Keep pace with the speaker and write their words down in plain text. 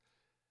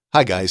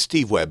Hi guys,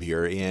 Steve Webb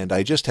here, and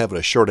I just have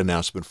a short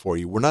announcement for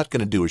you. We're not going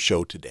to do a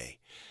show today.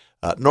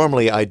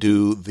 Normally, I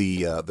do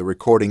the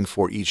recording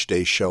for each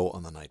day's show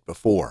on the night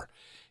before,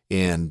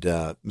 and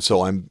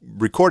so I'm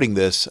recording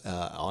this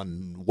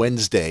on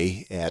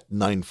Wednesday at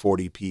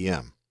 9:40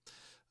 p.m.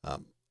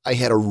 I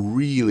had a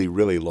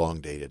really long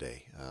day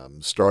today.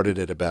 Started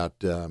at about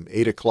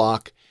 8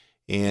 o'clock,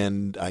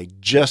 and I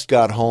just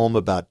got home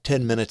about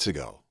 10 minutes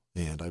ago.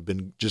 And I've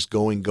been just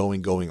going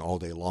all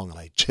day long, and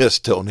I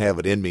just don't have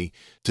it in me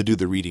to do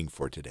the reading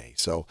for today.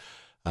 So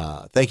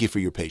thank you for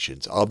your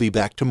patience. I'll be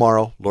back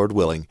tomorrow, Lord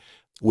willing,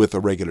 with a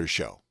regular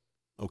show.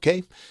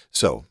 Okay?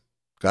 So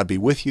God be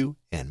with you,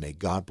 and may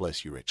God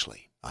bless you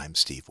richly. I'm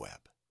Steve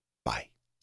Webb. Bye.